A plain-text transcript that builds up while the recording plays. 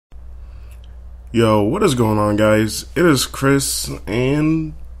Yo, what is going on, guys? It is Chris,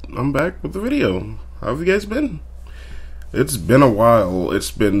 and I'm back with the video. How have you guys been? It's been a while.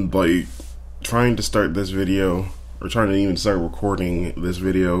 It's been like trying to start this video, or trying to even start recording this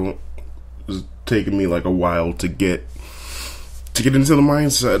video. It's taken me like a while to get into the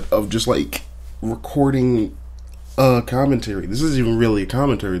mindset of just like recording commentary. This isn't even really a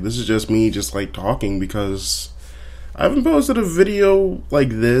commentary. This is just me just like talking because I haven't posted a video like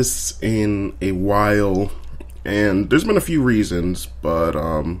this in a while, and there's been a few reasons, but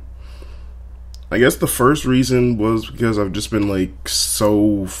I guess the first reason was because I've just been like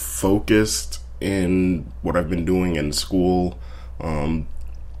so focused in what I've been doing in school.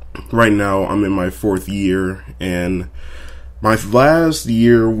 Right now I'm in my 4th year, and my last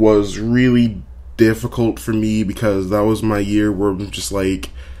year was really difficult for me because that was my year where I'm just like,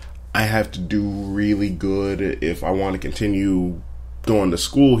 I have to do really good if I want to continue going to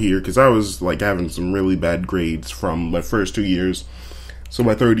school here, because I was like having some really bad grades from my first 2 years. So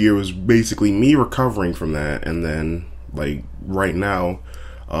my 3rd year was basically me recovering from that, and then like right now,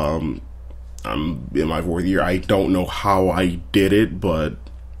 I'm in my 4th year. I don't know how I did it, but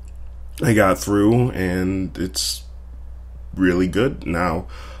I got through, and it's really good now.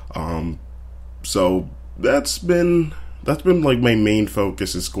 So that's been like my main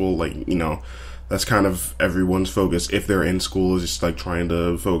focus in school. Like, you know, that's kind of everyone's focus if they're in school, is just like trying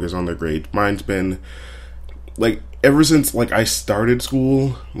to focus on their grades. Mine's been like, ever since like I started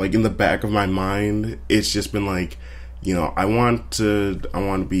school, like in the back of my mind, it's just been like, you know, I want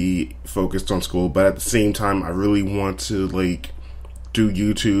to be focused on school, but at the same time I really want to like do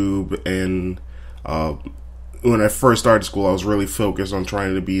YouTube. And when I first started school, I was really focused on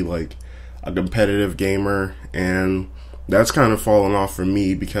trying to be like a competitive gamer, and that's kind of fallen off for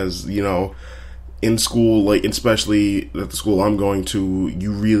me because, you know, in school, like especially at the school I'm going to,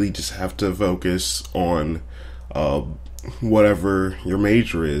 you really just have to focus on whatever your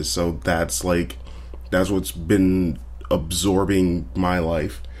major is. So that's what's been absorbing my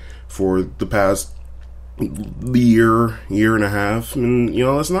life for the past year and a half. And, you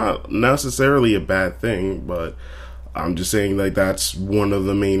know, it's not necessarily a bad thing, but I'm just saying like that's one of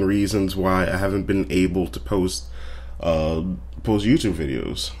the main reasons why I haven't been able to post YouTube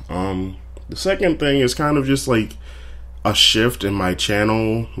videos. The second thing is kind of just like a shift in my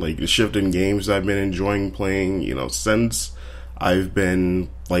channel, like a shift in games I've been enjoying playing, you know, since I've been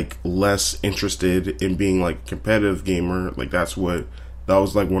like less interested in being like a competitive gamer. Like that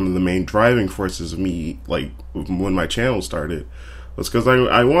was like one of the main driving forces of me, like when my channel started, was because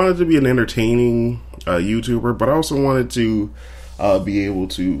I wanted to be an entertaining YouTuber, but I also wanted to be able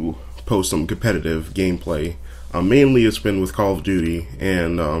to post some competitive gameplay. Mainly it's been with Call of Duty,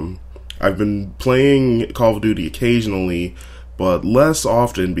 and I've been playing Call of Duty occasionally, but less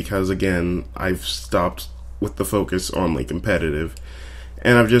often because, again, I've stopped with the focus on like competitive,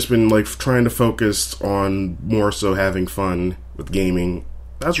 and I've just been like trying to focus on more so having fun with gaming.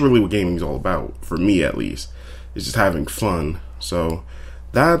 That's really what gaming's all about, for me at least. It's just having fun. So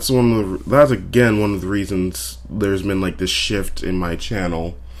that's again one of the reasons there's been like this shift in my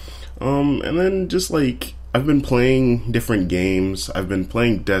channel. And then just like I've been playing different games. I've been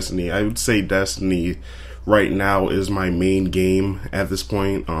playing Destiny. I would say Destiny right now is my main game at this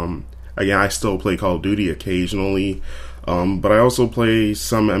point. Again, I still play Call of Duty occasionally, but I also play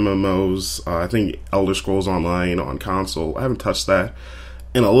some MMOs. I think Elder Scrolls Online on console. I haven't touched that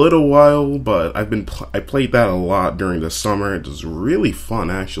in a little while, but I played that a lot during the summer. It was really fun,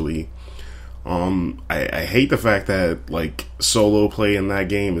 actually. I hate the fact that like solo play in that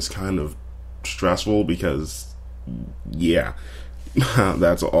game is kind of stressful because, yeah,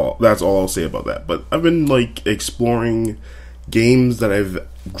 that's all I'll say about that. But I've been like exploring games that I've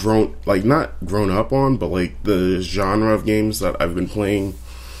not grown up on, but like the genre of games that I've been playing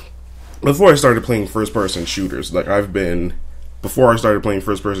before I started playing first-person shooters. Like before I started playing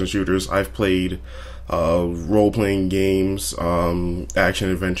first-person shooters, I've played role-playing games,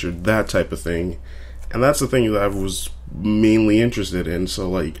 action-adventure, that type of thing. And that's the thing that I was mainly interested in. So,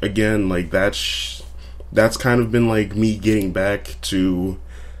 like, again, like, that's kind of been, like, me getting back to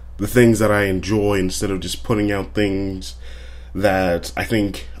the things that I enjoy instead of just putting out things that I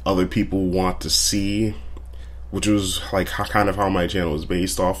think other people want to see, which was, like, kind of how my channel is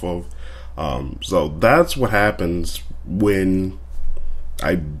based off of. So that's what happens when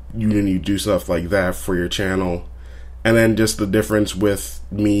you do stuff like that for your channel. And then just the difference with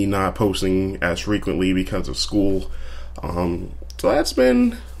me not posting as frequently because of school. So that's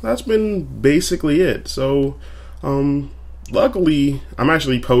been basically it. So luckily I'm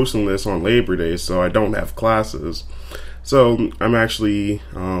actually posting this on Labor Day, so I don't have classes. So I'm actually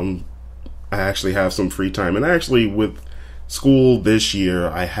I actually have some free time. And actually, with school this year,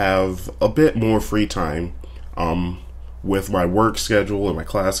 I have a bit more free time with my work schedule and my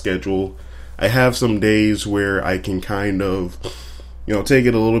class schedule. I have some days where I can kind of, take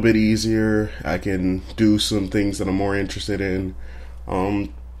it a little bit easier. I can do some things that I'm more interested in.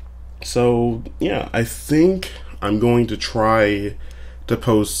 So yeah, I think I'm going to try to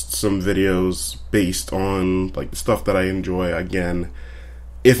post some videos based on like the stuff that I enjoy. Again,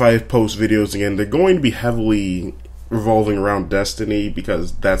 if I post videos again, they're going to be heavily revolving around Destiny,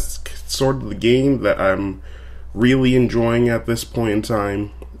 because that's sort of the game that I'm really enjoying at this point in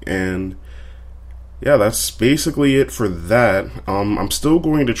time. And yeah, that's basically it for that. I'm still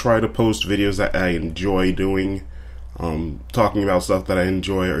going to try to post videos that I enjoy doing, talking about stuff that I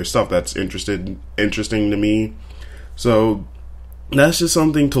enjoy or stuff that's interesting to me. So that's just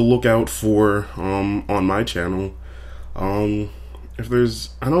something to look out for on my channel. If there's,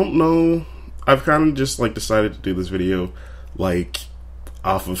 I don't know, I've kind of just like decided to do this video like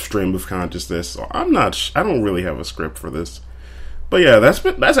off of stream of consciousness. So I don't really have a script for this. But yeah,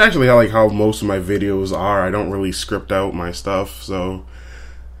 that's actually how most of my videos are. I don't really script out my stuff, so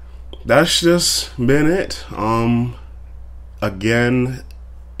that's just been it. Again,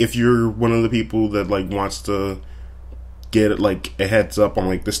 if you're one of the people that like wants to get like a heads up on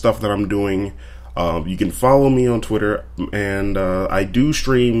like the stuff that I'm doing, you can follow me on Twitter, and I do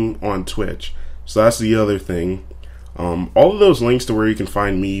stream on Twitch. So that's the other thing. All of those links to where you can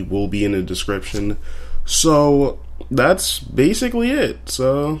find me will be in the description. So that's basically it.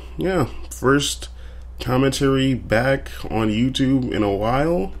 So yeah, first commentary back on YouTube in a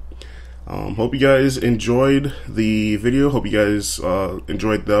while. Hope you guys enjoyed the video. Hope you guys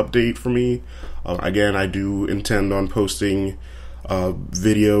enjoyed the update for me. Again, I do intend on posting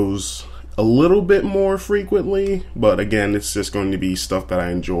videos a little bit more frequently, but again, it's just going to be stuff that I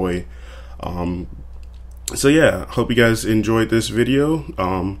enjoy. So yeah, hope you guys enjoyed this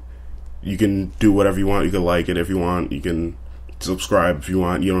video. You can do whatever you want. You can like it if you want. You can subscribe if you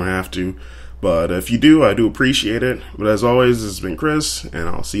want. You don't have to. But if you do, I do appreciate it. But as always, this has been Chris, and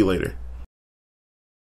I'll see you later.